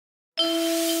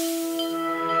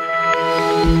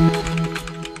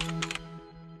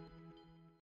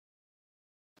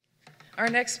Our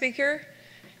next speaker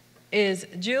is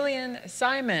Julien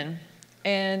Simon.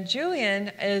 And Julien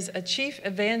is a chief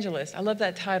evangelist. I love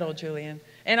that title, Julien.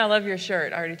 And I love your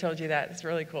shirt. I already told you that. It's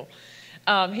really cool.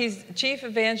 He's chief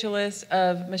evangelist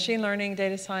of machine learning,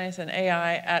 data science, and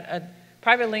AI at a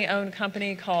privately owned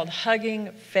company called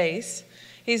Hugging Face.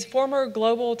 He's former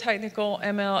global technical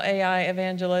ML AI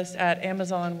evangelist at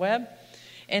Amazon Web.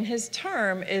 And his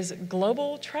term is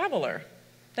global traveler.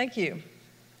 Thank you.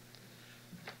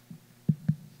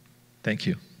 Thank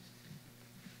you.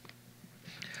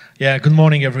 Yeah, good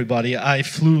morning, everybody. I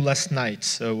flew last night,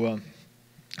 so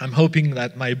I'm hoping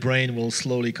that my brain will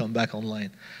slowly come back online.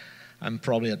 I'm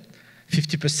probably at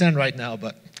 50% right now,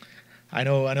 but I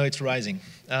know it's rising.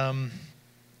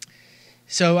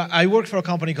 So I work for a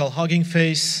company called Hugging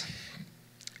Face,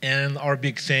 and our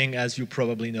big thing, as you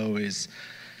probably know, is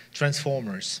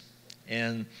transformers.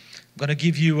 And I'm going to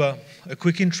give you a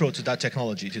quick intro to that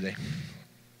technology today.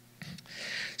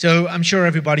 So I'm sure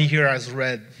everybody here has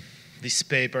read this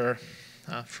paper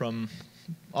from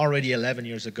already 11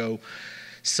 years ago.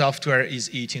 Software is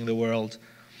eating the world.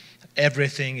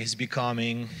 Everything is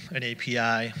becoming an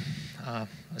API, a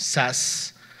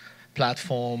SaaS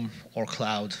platform, or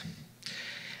cloud.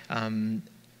 And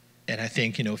I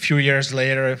think, a few years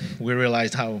later, we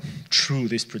realized how true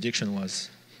this prediction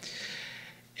was.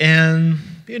 And,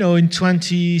 in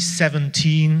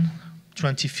 2017,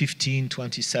 2015,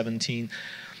 2017,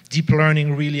 deep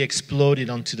learning really exploded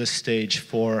onto the stage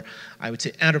for, I would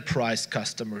say, enterprise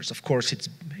customers. Of course,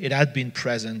 it had been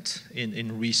present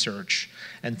in research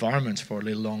environments for a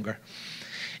little longer.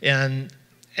 And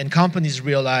companies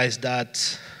realized that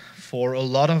for a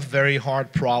lot of very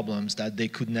hard problems that they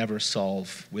could never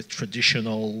solve with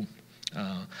traditional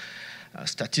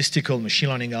statistical machine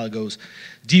learning algos,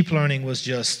 deep learning was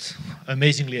just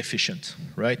amazingly efficient,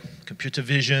 right? Computer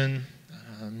vision,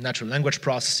 natural language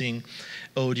processing,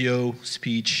 audio,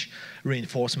 speech,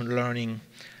 reinforcement learning,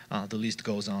 the list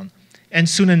goes on. And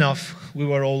soon enough, we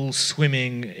were all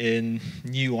swimming in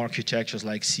new architectures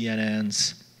like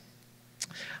CNNs,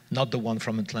 not the one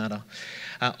from Atlanta,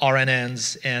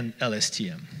 RNNs, and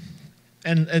LSTM,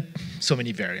 and so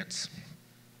many variants.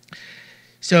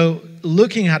 So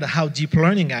looking at how deep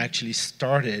learning actually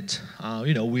started,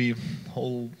 we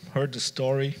all heard the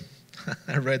story,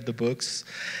 I read the books.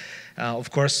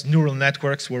 Of course, neural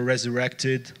networks were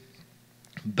resurrected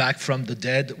back from the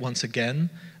dead once again.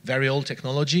 Very old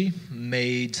technology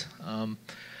made,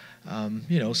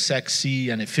 sexy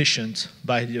and efficient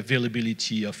by the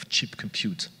availability of cheap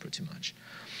compute, pretty much.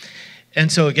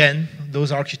 And so again,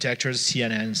 those architectures,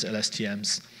 CNNs,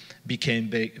 LSTMs, became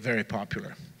very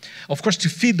popular. Of course, to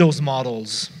feed those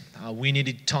models, we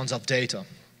needed tons of data.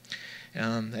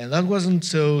 And that wasn't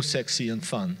so sexy and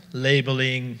fun.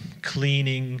 Labeling,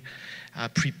 cleaning,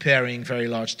 preparing very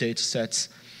large data sets,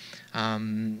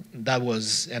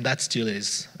 that still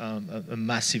is a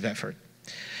massive effort.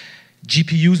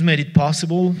 GPUs made it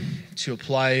possible to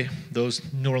apply those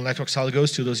neural networks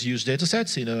algos to those huge data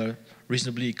sets in a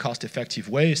reasonably cost-effective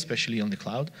way, especially on the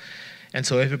cloud. And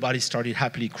so everybody started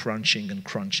happily crunching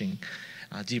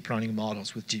deep learning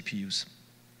models with GPUs.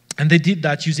 And they did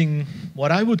that using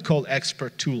what I would call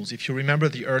expert tools. If you remember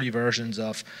the early versions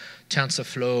of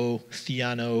TensorFlow,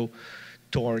 Theano,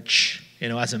 Torch,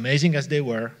 as amazing as they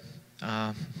were,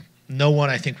 no one,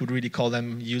 I think, would really call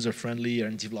them user-friendly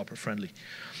and developer-friendly.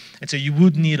 And so you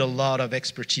would need a lot of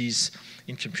expertise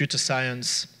in computer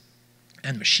science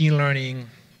and machine learning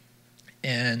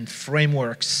and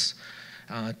frameworks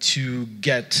to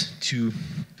get to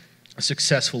a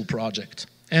successful project.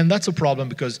 And that's a problem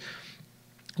because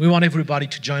we want everybody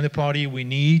to join the party. We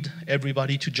need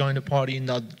everybody to join the party,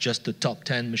 not just the top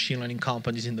 10 machine learning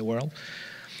companies in the world.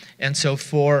 And so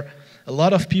for a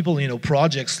lot of people,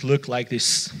 projects look like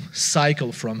this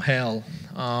cycle from hell,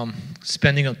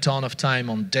 spending a ton of time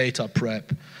on data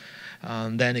prep,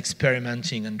 then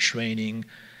experimenting and training,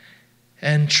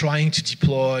 and trying to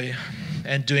deploy,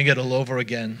 and doing it all over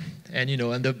again. And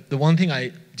the one thing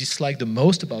I dislike the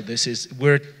most about this is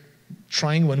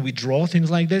when we draw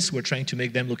things like this, we're trying to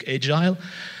make them look agile,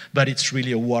 but it's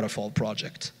really a waterfall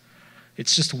project.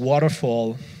 It's just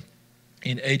waterfall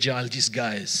in agile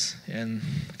disguise, and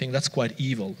I think that's quite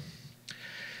evil.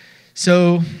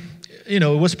 So, it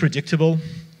was predictable.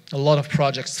 A lot of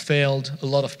projects failed. A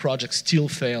lot of projects still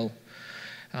fail.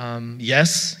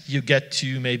 Yes, you get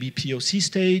to maybe POC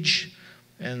stage,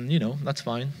 and that's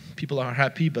fine. People are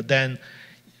happy, but then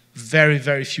very,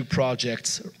 very few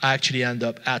projects actually end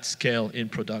up at scale in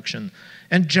production.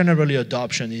 And generally,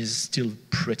 adoption is still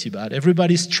pretty bad.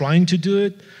 Everybody's trying to do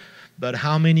it, but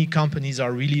how many companies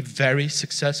are really very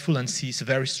successful and sees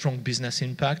very strong business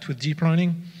impact with deep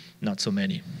learning? not so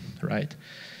many, right?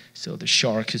 So the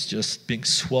shark is just being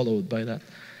swallowed by that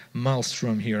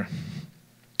maelstrom here.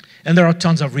 And there are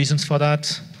tons of reasons for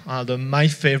that. My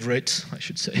favorite, I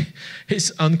should say,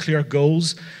 is unclear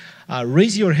goals.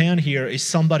 Raise your hand here if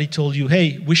somebody told you,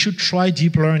 hey, we should try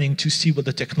deep learning to see what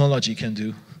the technology can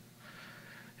do.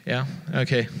 Yeah,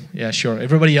 okay, yeah, sure.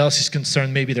 Everybody else is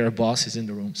concerned maybe their boss is in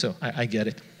the room, so I get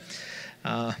it.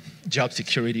 Job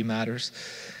security matters.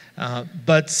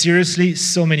 But seriously,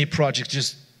 so many projects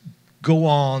just go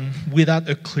on without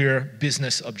a clear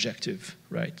business objective,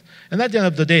 right? And at the end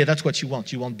of the day, that's what you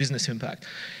want. You want business impact.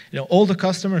 You know, all the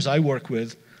customers I work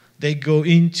with, they go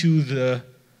either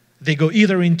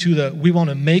into the we want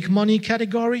to make money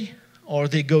category, or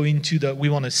they go into the we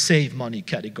want to save money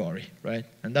category, right?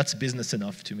 And that's business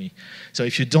enough to me. So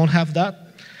if you don't have that,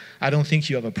 I don't think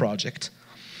you have a project.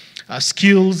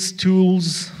 Skills,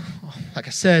 tools, like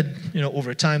I said, you know,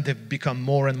 over time they've become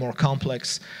more and more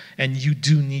complex, and you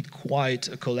do need quite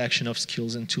a collection of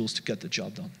skills and tools to get the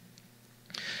job done.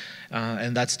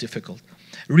 And that's difficult.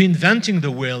 Reinventing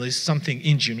the wheel is something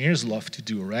engineers love to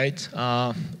do, right?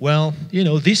 Well, you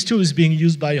know, this tool is being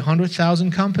used by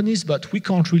 100,000 companies, but we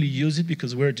can't really use it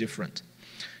because we're different.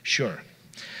 Sure.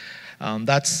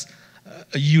 That's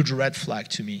a huge red flag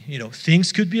to me. You know,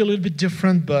 things could be a little bit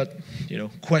different, but, you know,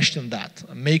 question that.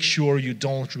 Make sure you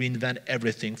don't reinvent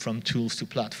everything from tools to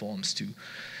platforms to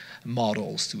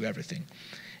models to everything.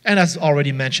 And as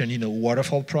already mentioned, you know,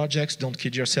 waterfall projects, don't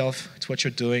kid yourself, it's what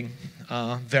you're doing.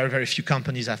 Very, very few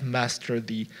companies have mastered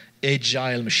the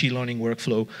agile machine learning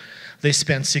workflow. They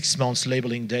spend 6 months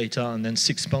labeling data and then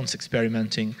 6 months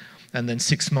experimenting and then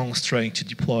 6 months trying to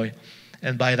deploy.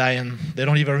 And by the end, they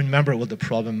don't even remember what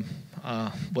problem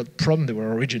they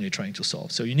were originally trying to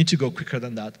solve. So you need to go quicker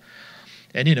than that.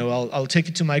 And you know, I'll take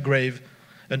it to my grave.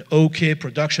 An okay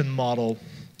production model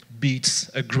beats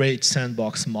a great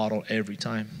sandbox model every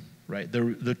time, right?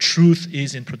 The truth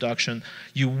is in production.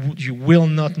 You will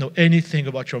not know anything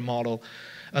about your model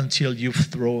until you've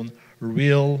thrown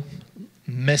real,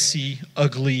 messy,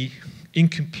 ugly,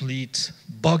 incomplete,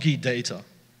 buggy data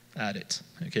at it,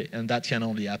 okay? And that can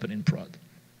only happen in prod.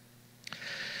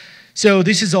 So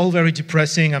this is all very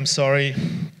depressing, I'm sorry,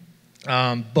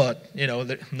 but you know,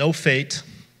 no fate.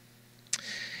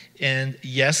 And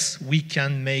yes, we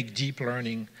can make deep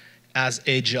learning as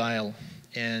agile,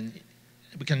 and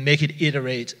we can make it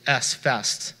iterate as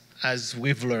fast as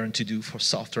we've learned to do for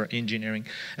software engineering.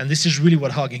 And this is really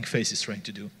what Hugging Face is trying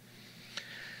to do.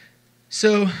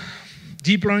 So,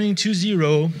 Deep Learning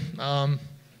 2.0,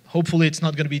 hopefully it's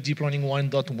not going to be Deep Learning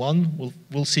 1.1,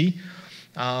 we'll see.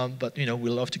 But you know, we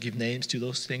love to give names to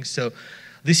those things. So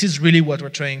this is really what we're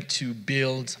trying to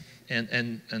build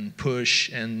and push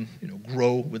and you know,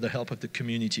 grow with the help of the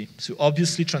community. So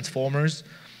obviously transformers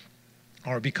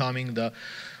are becoming the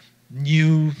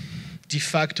new de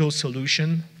facto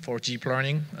solution for deep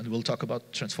learning, and we'll talk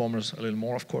about transformers a little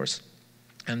more, of course.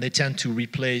 And they tend to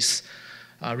replace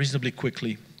reasonably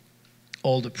quickly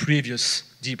all the previous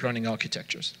deep learning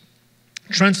architectures.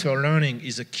 Transfer learning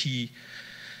is a key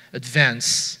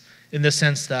advance in the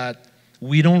sense that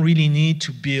we don't really need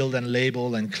to build and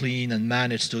label and clean and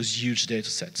manage those huge data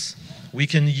sets. We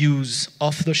can use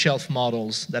off-the-shelf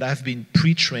models that have been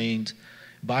pre-trained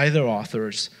by their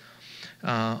authors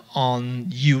on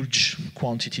huge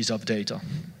quantities of data.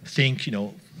 Think, you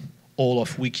know, all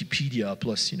of Wikipedia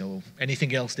plus, you know,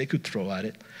 anything else they could throw at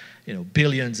it. You know,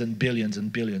 billions and billions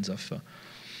and billions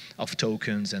of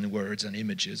tokens and words and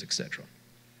images, etc.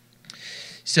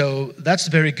 So that's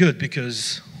very good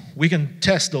because we can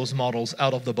test those models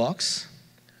out of the box.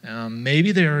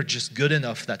 Maybe they're just good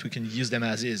enough that we can use them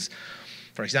as is.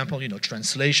 For example, you know,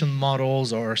 translation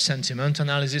models or sentiment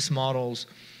analysis models,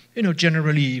 you know,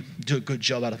 generally do a good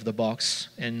job out of the box,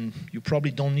 and you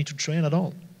probably don't need to train at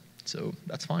all. So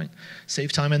that's fine.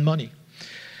 Save time and money.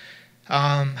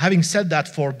 Having said that,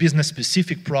 for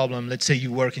business-specific problem, let's say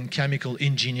you work in chemical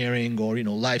engineering or, you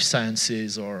know, life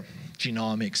sciences or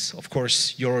genomics, of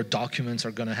course, your documents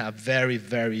are going to have very,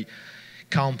 very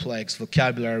complex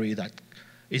vocabulary that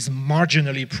is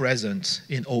marginally present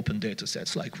in open data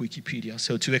sets like Wikipedia.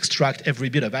 So to extract every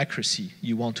bit of accuracy,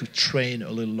 you want to train a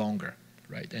little longer,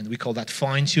 right? And we call that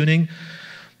fine-tuning,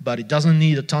 but it doesn't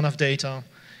need a ton of data,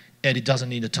 and it doesn't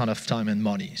need a ton of time and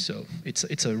money. So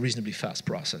it's a reasonably fast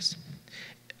process.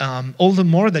 All the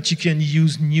more that you can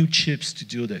use new chips to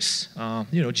do this.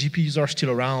 You know, GPUs are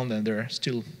still around, and they're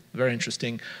still very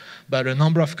interesting, but a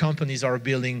number of companies are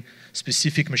building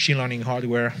specific machine learning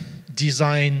hardware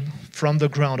designed from the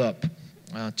ground up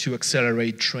to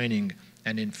accelerate training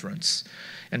and inference.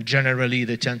 And generally,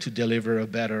 they tend to deliver a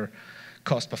better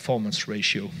cost-performance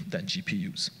ratio than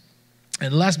GPUs.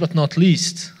 And last but not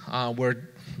least, we're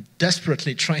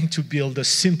desperately trying to build the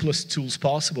simplest tools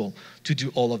possible to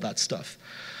do all of that stuff.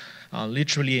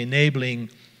 Literally enabling,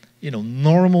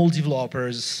 normal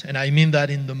developers, and I mean that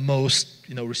in the most,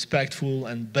 respectful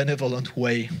and benevolent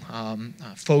way.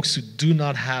 Folks who do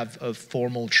not have a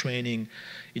formal training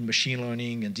in machine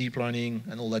learning and deep learning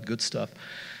and all that good stuff.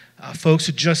 Folks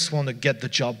who just want to get the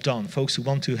job done. Folks who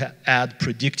want to add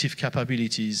predictive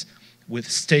capabilities with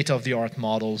state-of-the-art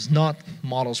models, not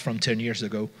models from 10 years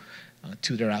ago,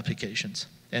 to their applications.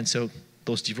 And so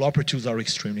those developer tools are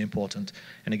extremely important.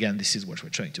 And again, this is what we're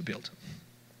trying to build.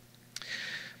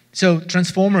 So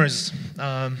transformers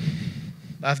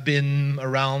have been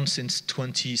around since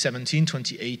 2017,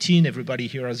 2018. Everybody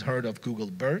here has heard of Google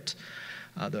BERT,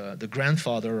 the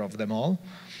grandfather of them all.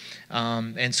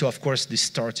 And so, of course, this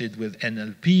started with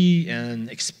NLP and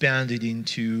expanded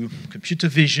into computer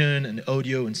vision and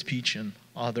audio and speech and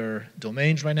other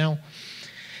domains right now.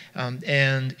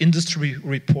 And industry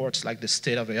reports like the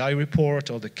State of AI report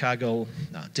or the Kaggle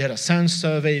Data Science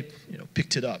Survey,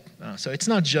 picked it up. So it's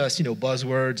not just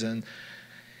buzzwords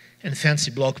and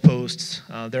fancy blog posts.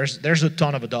 There's a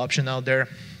ton of adoption out there,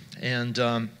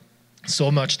 and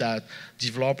so much that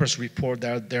developers report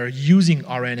that they're using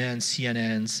RNNs,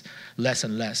 CNNs less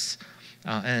and less,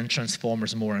 and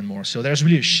transformers more and more. So there's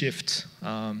really a shift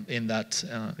in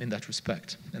that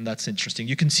respect, and that's interesting.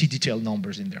 You can see detailed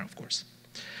numbers in there, of course.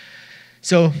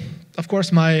 So, of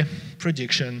course, my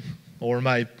prediction or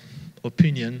my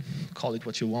opinion, call it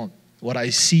what you want, what I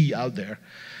see out there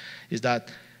is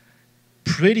that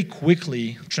pretty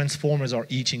quickly transformers are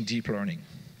eating deep learning.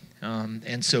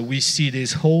 And so we see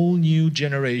this whole new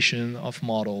generation of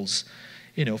models,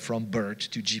 from BERT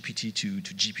to GPT-2 to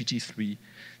GPT-3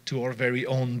 to our very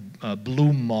own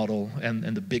Bloom model and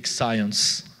the Big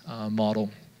Science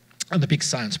model and the Big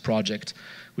Science project,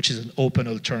 which is an open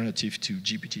alternative to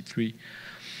GPT-3,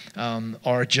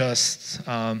 are just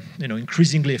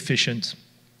increasingly efficient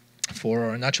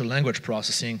for natural language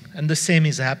processing. And the same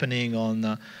is happening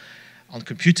on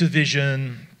computer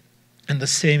vision, and the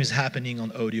same is happening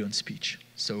on audio and speech.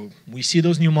 So we see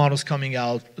those new models coming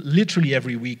out literally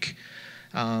every week,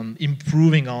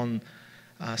 improving on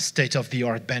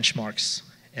state-of-the-art benchmarks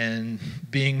and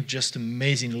being just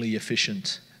amazingly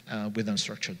efficient with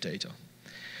unstructured data.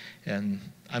 And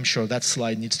I'm sure that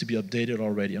slide needs to be updated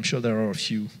already. I'm sure there are a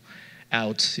few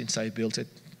out since I built it.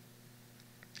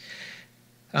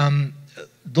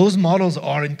 Those models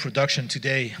are in production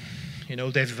today.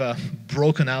 They've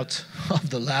broken out of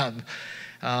the lab.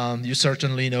 You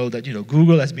certainly know that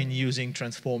Google has been using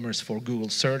transformers for Google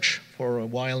search for a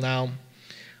while now.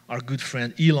 Our good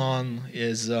friend Elon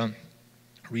is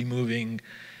removing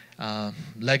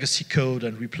legacy code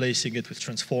and replacing it with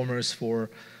transformers for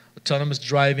autonomous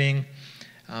driving.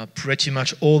 Pretty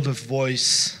much all the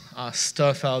voice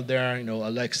stuff out there,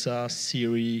 Alexa,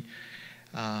 Siri,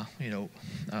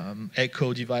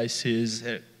 Echo devices,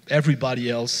 everybody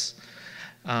else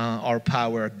are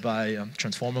powered by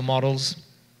transformer models.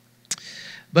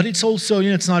 But it's also,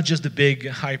 it's not just the big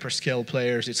hyperscale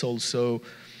players. It's also,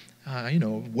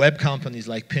 web companies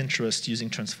like Pinterest using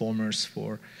transformers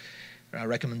for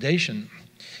recommendation.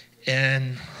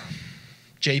 And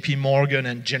JP Morgan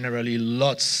and generally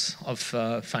lots of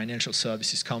financial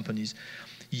services companies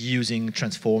using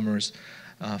transformers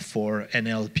for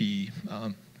NLP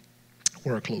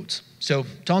workloads. So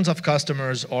tons of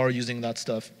customers are using that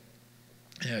stuff.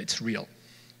 Yeah, it's real.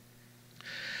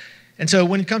 And so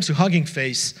when it comes to Hugging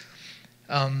Face,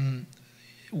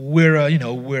 we're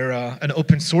an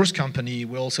open source company.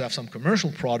 We also have some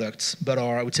commercial products, but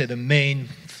I would say the main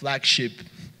flagship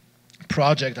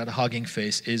project at Hugging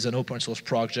Face is an open source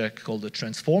project called the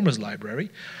Transformers Library,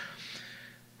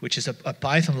 which is a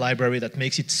Python library that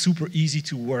makes it super easy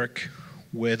to work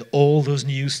with all those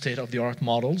new state-of-the-art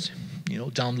models.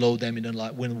 Download them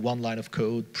with one line of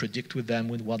code, predict with them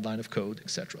with one line of code,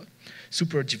 etc.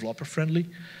 Super developer-friendly.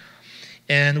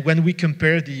 And when we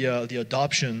compare the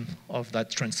adoption of that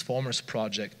Transformers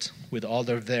project with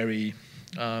other very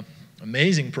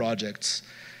amazing projects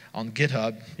on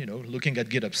GitHub, looking at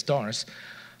GitHub stars,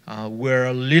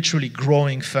 we're literally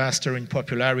growing faster in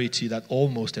popularity than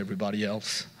almost everybody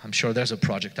else. I'm sure there's a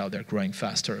project out there growing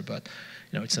faster, but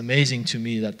it's amazing to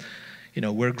me that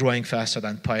we're growing faster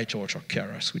than PyTorch or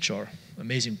Keras, which are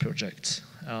amazing projects.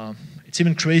 It's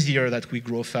even crazier that we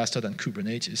grow faster than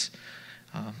Kubernetes.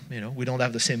 We don't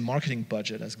have the same marketing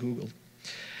budget as Google.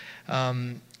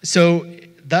 So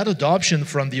that adoption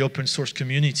from the open source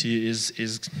community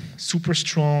is super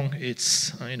strong.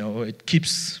 It's it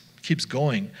keeps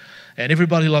going, and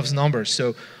everybody loves numbers.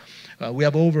 So we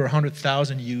have over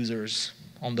 100,000 users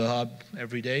on the hub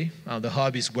every day. The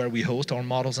hub is where we host our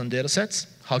models and datasets,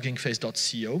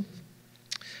 huggingface.co.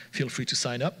 Feel free to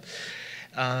sign up.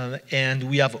 And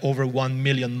we have over 1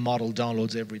 million model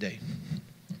downloads every day.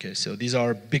 Okay, so these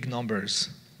are big numbers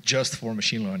just for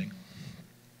machine learning.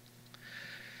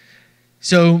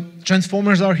 So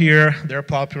transformers are here, they're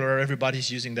popular,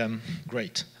 everybody's using them,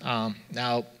 great.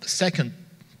 Now, the second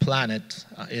planet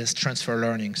is transfer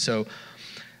learning. So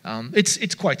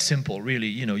it's quite simple, really.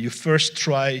 You first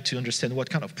try to understand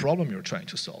what kind of problem you're trying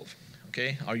to solve.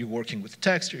 Okay, are you working with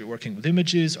text? Are you working with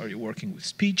images? Are you working with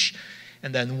speech?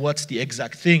 And then what's the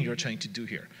exact thing you're trying to do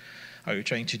here? Are you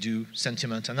trying to do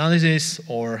sentiment analysis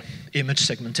or image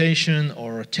segmentation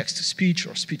or text to speech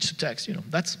or speech to text?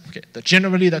 That's okay.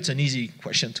 Generally, that's an easy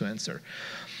question to answer.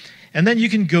 And then you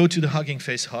can go to the Hugging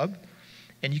Face Hub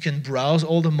and you can browse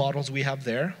all the models we have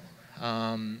there.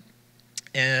 And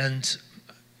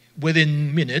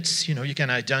within minutes, you can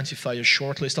identify a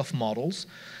short list of models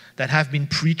that have been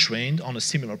pre-trained on a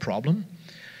similar problem.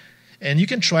 And you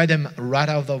can try them right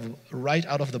out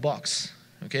of the box.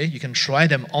 Okay, you can try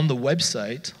them on the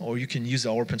website, or you can use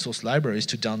our open source libraries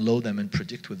to download them and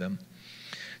predict with them.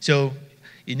 So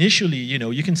initially,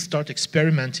 you can start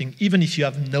experimenting even if you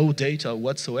have no data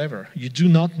whatsoever. You do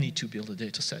not need to build a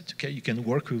data set. Okay, you can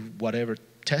work with whatever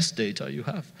test data you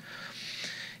have.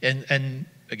 And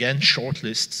again,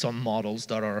 shortlist some models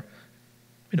that are,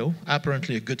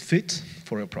 apparently a good fit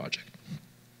for your project.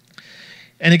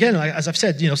 And again, as I've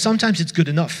said, sometimes it's good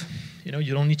enough.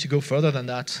 You don't need to go further than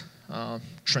that.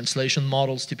 Translation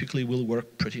models typically will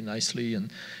work pretty nicely,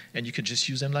 and you can just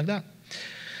use them like that.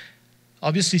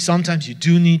 Obviously, sometimes you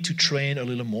do need to train a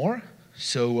little more.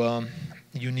 So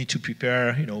you need to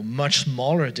prepare, much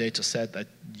smaller data set that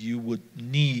you would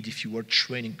need if you were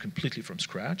training completely from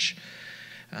scratch.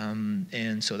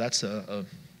 And so that's a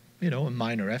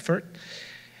minor effort.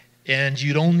 And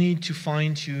you don't need to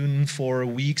fine-tune for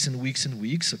weeks and weeks and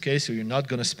weeks, okay? So you're not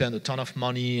going to spend a ton of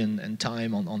money and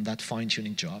time on that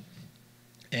fine-tuning job.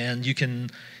 And you can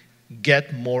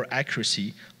get more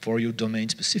accuracy for your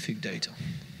domain-specific data,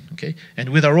 okay? And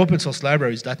with our open source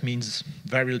libraries, that means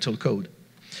very little code.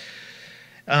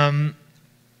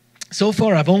 So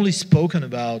far, I've only spoken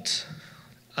about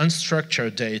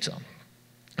unstructured data.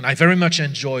 And I very much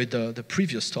enjoyed the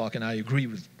previous talk, and I agree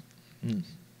with,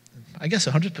 I guess,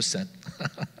 100%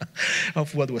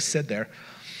 of what was said there.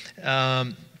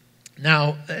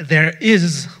 Now, there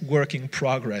is work in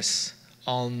progress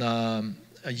on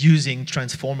using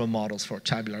transformer models for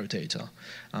tabular data.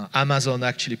 Amazon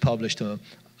actually published in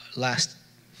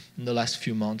the last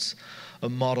few months a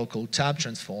model called Tab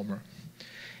Transformer.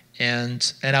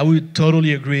 And I would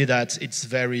totally agree that it's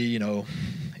very,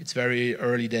 it's very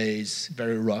early days,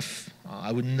 very rough.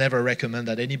 I would never recommend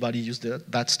that anybody use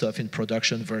that stuff in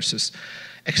production versus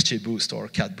XGBoost or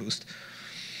CatBoost.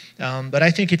 But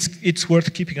I think it's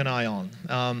worth keeping an eye on,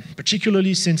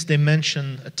 particularly since they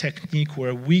mention a technique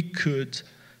where we could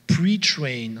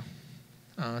pre-train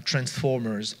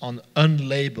transformers on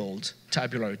unlabeled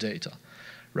tabular data,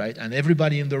 right? And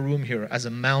everybody in the room here has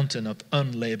a mountain of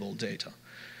unlabeled data.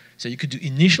 So you could do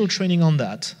initial training on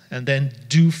that and then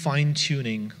do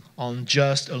fine-tuning on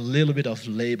just a little bit of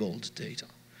labeled data.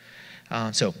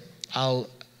 So I'll,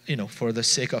 for the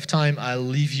sake of time, I'll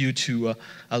leave you to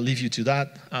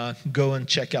that. Go and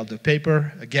check out the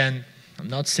paper. Again, I'm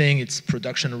not saying it's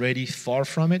production ready, far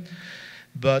from it,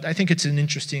 but I think it's an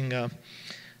interesting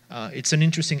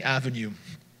avenue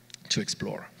to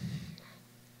explore.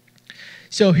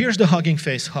 So here's the Hugging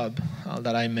Face Hub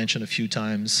that I mentioned a few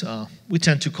times. We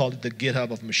tend to call it the GitHub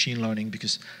of machine learning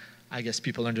because I guess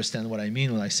people understand what I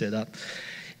mean when I say that.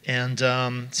 And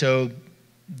so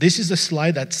this is a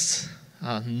slide that's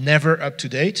never up to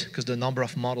date because the number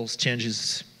of models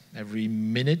changes every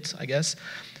minute, I guess.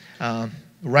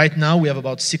 Right now, we have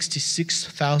about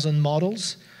 66,000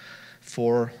 models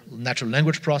for natural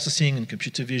language processing and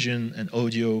computer vision and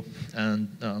audio and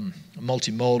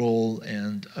multimodal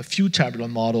and a few tabular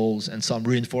models and some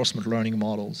reinforcement learning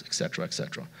models, et cetera, et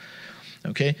cetera.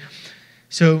 Okay?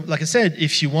 So, like I said,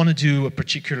 if you want to do a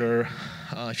particular,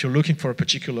 if you're looking for a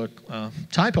particular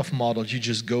type of model, you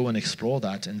just go and explore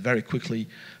that, and very quickly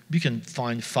you can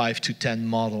find 5 to 10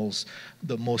 models.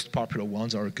 The most popular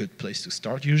ones are a good place to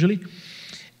start usually,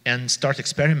 and start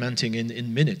experimenting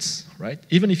in minutes, right?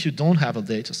 Even if you don't have a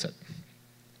data set.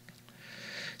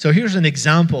 So here's an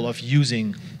example of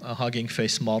using a Hugging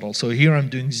Face model. So here I'm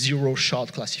doing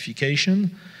zero-shot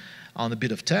classification on a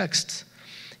bit of text.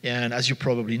 And as you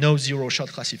probably know, zero-shot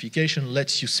classification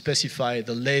lets you specify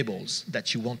the labels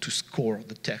that you want to score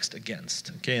the text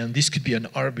against. Okay? And this could be an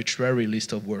arbitrary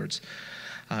list of words.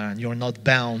 And you're not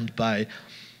bound by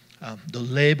the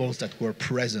labels that were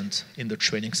present in the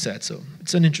training set. So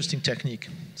it's an interesting technique.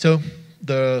 So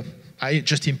I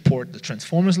just import the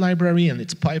transformers library and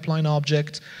its pipeline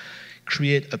object,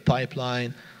 create a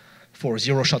pipeline for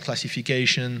zero-shot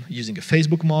classification using a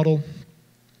Facebook model,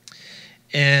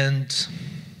 and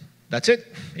that's it.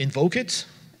 Invoke it,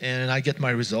 and I get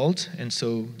my result. And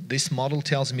so this model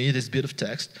tells me this bit of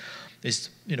text is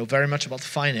very much about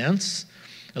finance,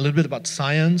 a little bit about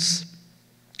science,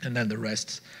 and then the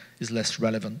rest is less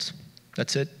relevant.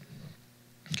 That's it.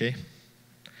 Okay.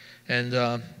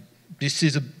 And this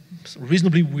is a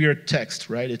reasonably weird text,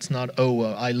 right? It's not, oh,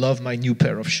 I love my new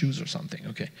pair of shoes or something.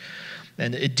 Okay.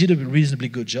 And it did a reasonably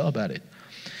good job at it.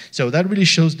 So that really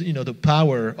shows the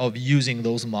power of using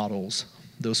those models,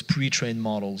 those pre-trained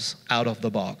models out of the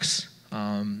box.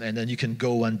 And then you can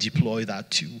go and deploy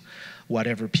that to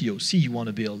whatever POC you want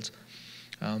to build.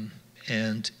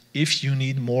 And if you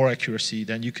need more accuracy,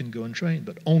 then you can go and train,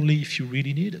 but only if you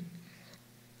really need it.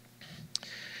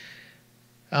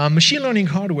 Machine learning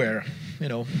hardware,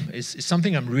 is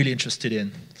something I'm really interested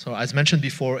in. So as mentioned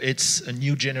before, it's a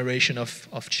new generation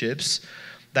of chips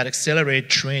that accelerate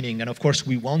training. And of course,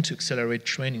 we want to accelerate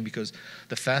training because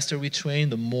the faster we train,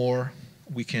 the more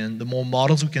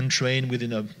models we can train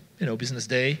within a business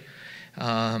day,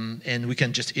 and we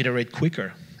can just iterate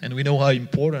quicker. And we know how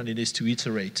important it is to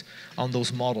iterate on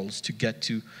those models to get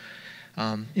to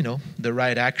the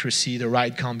right accuracy, the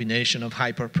right combination of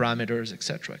hyperparameters, et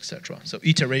cetera, et cetera. So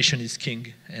iteration is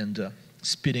king, and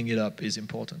speeding it up is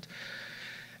important.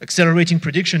 Accelerating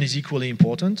prediction is equally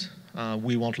important.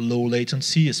 We want low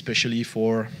latency, especially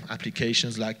for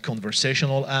applications like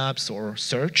conversational apps or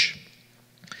search.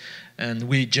 And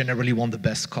we generally want the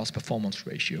best cost-performance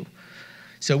ratio.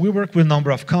 So we work with a number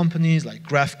of companies like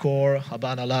GraphCore,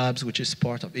 Habana Labs, which is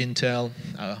part of Intel.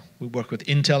 We work with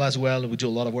Intel as well. We do a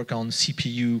lot of work on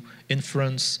CPU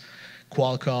inference,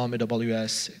 Qualcomm,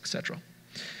 AWS, etc.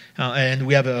 And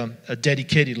we have a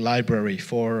dedicated library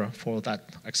for that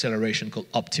acceleration called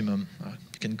Optimum.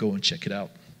 You can go and check it out.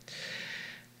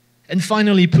 And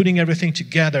finally, putting everything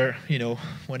together,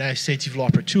 when I say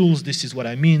developer tools, this is what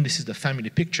I mean. This is the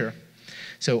family picture.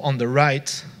 So on the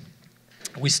right,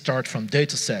 we start from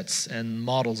data sets and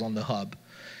models on the hub.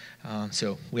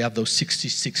 So we have those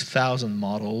 66,000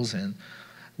 models, and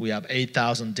we have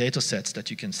 8,000 data sets that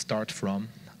you can start from.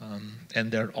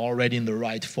 And they're already in the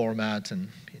right format, and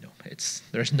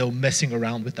there's no messing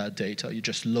around with that data. You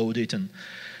just load it and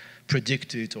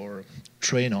predict it or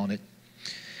train on it.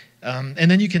 And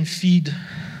then you can feed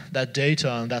that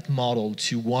data and that model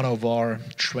to one of our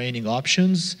training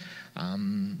options.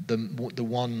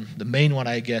 The main one,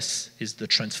 I guess, is the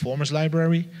Transformers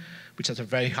library, which has a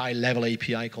very high-level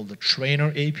API called the Trainer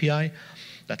API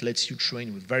that lets you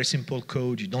train with very simple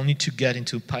code. You don't need to get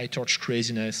into PyTorch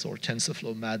craziness or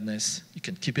TensorFlow madness. You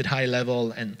can keep it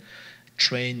high-level and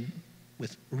train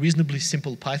with reasonably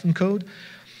simple Python code.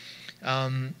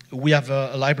 We have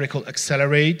a library called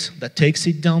Accelerate that takes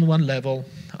it down one level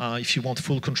if you want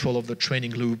full control of the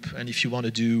training loop and if you want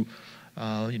to do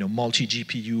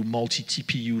multi-GPU,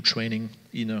 multi-TPU training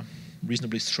in a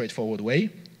reasonably straightforward way.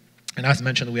 And as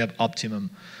mentioned, we have Optimum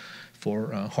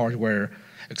for hardware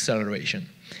acceleration.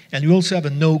 And we also have a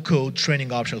no-code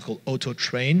training option called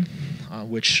AutoTrain,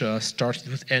 which started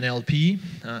with NLP,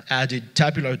 added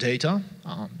tabular data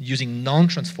using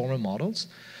non-transformer models.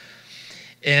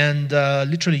 And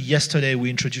literally yesterday, we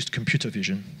introduced computer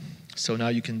vision. So now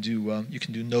you can do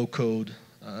no-code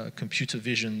computer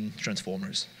vision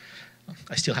transformers.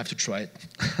 I still have to try it.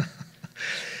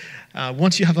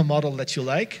 Once you have a model that you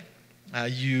like,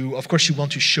 of course, you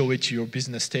want to show it to your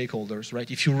business stakeholders, right?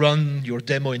 If you run your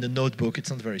demo in a notebook, it's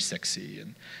not very sexy,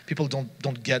 and people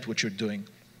don't get what you're doing.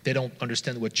 They don't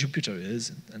understand what Jupyter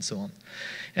is, and so on.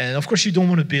 And of course, you don't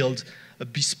want to build a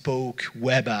bespoke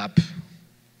web app,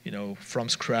 from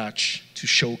scratch to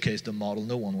showcase the model.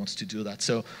 No one wants to do that.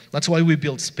 So that's why we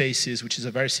build Spaces, which is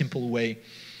a very simple way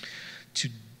to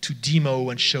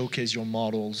demo and showcase your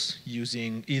models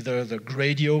using either the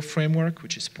Gradio framework,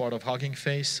 which is part of Hugging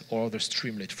Face, or the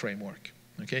Streamlit framework.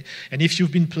 Okay? And if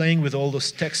you've been playing with all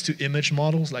those text-to-image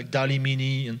models like DALL-E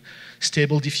Mini and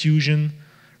Stable Diffusion,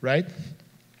 right?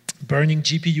 Burning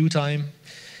GPU time,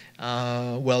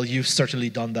 well, you've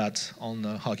certainly done that on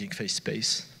Hugging Face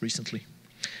Space recently.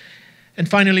 And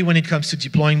finally, when it comes to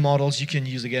deploying models, you can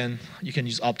use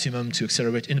Optimum to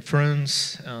accelerate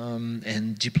inference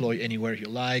and deploy anywhere you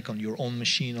like, on your own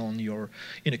machine,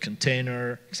 in a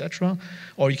container, etc.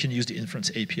 Or you can use the Inference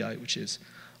API, which is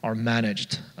our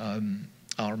managed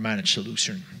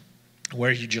solution.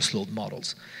 where you just load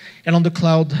models. And on the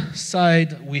cloud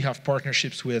side, we have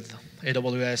partnerships with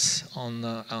AWS on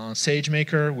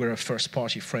SageMaker. We're a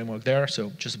first-party framework there,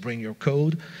 so just bring your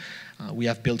code. We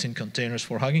have built-in containers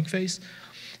for Hugging Face.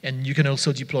 And you can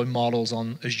also deploy models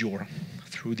on Azure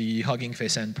through the Hugging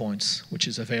Face endpoints, which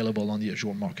is available on the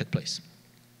Azure Marketplace.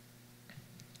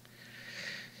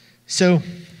 So,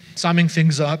 summing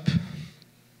things up,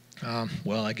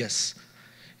 well, I guess,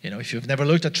 if you've never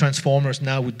looked at transformers,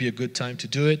 now would be a good time to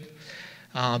do it.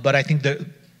 But I think that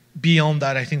beyond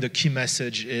that, I think the key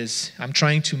message is I'm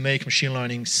trying to make machine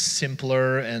learning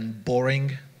simpler and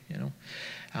boring,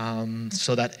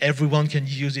 so that everyone can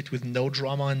use it with no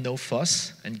drama and no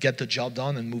fuss and get the job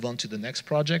done and move on to the next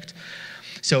project.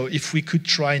 So if we could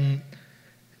try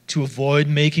to avoid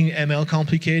making ML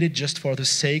complicated just for the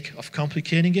sake of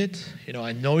complicating it,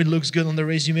 I know it looks good on the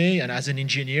resume, and as an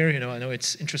engineer, I know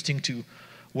it's interesting to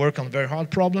work on very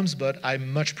hard problems, but I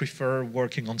much prefer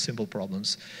working on simple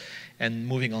problems and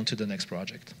moving on to the next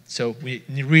project. So we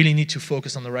really need to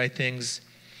focus on the right things.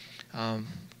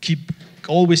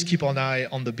 Always keep an eye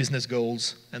on the business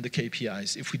goals and the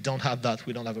KPIs. If we don't have that,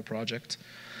 we don't have a project.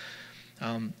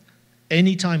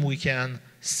 Anytime we can,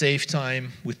 save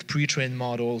time with pre-trained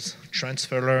models,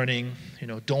 transfer learning.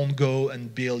 Don't go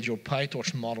and build your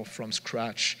PyTorch model from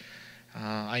scratch.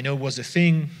 I know it was a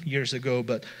thing years ago,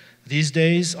 but these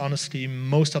days, honestly,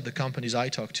 most of the companies I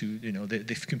talk to,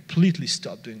 they've completely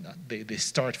stopped doing that. They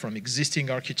start from existing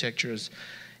architectures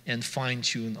and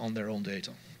fine-tune on their own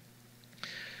data.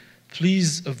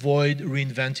 Please avoid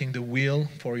reinventing the wheel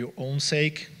for your own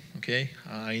sake. Okay,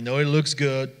 I know it looks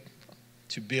good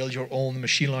to build your own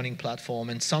machine learning platform,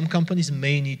 and some companies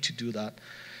may need to do that.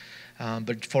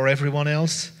 But for everyone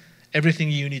else, everything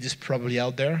you need is probably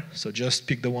out there. So just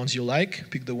pick the ones you like,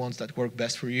 pick the ones that work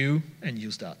best for you, and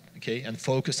use that. Okay, and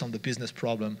focus on the business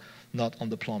problem, not on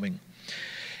the plumbing.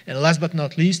 And last but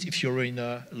not least, if you're in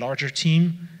a larger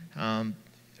team,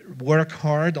 work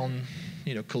hard on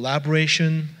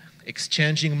collaboration,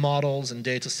 exchanging models and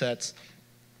data sets.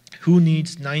 Who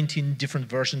needs 19 different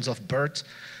versions of BERT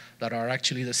that are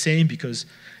actually the same because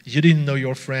you didn't know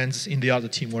your friends in the other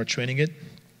team were training it?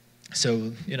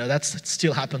 So, that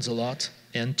still happens a lot.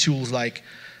 And tools like,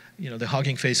 the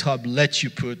Hugging Face Hub let you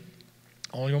put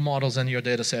all your models and your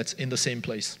data sets in the same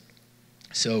place.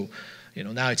 So,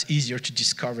 now it's easier to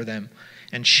discover them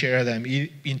and share them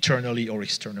internally or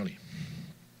externally.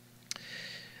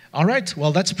 All right,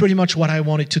 well, that's pretty much what I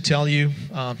wanted to tell you.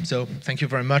 So thank you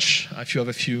very much. If you have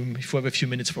a few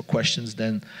minutes for questions,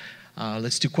 then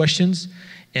let's do questions.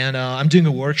 And I'm doing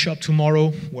a workshop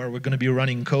tomorrow where we're going to be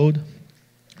running code.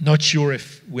 Not sure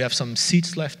if we have some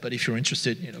seats left, but if you're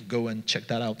interested, go and check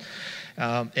that out.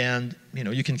 And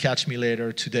you can catch me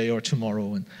later today or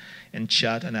tomorrow and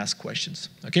chat and ask questions.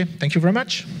 Okay, thank you very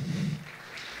much.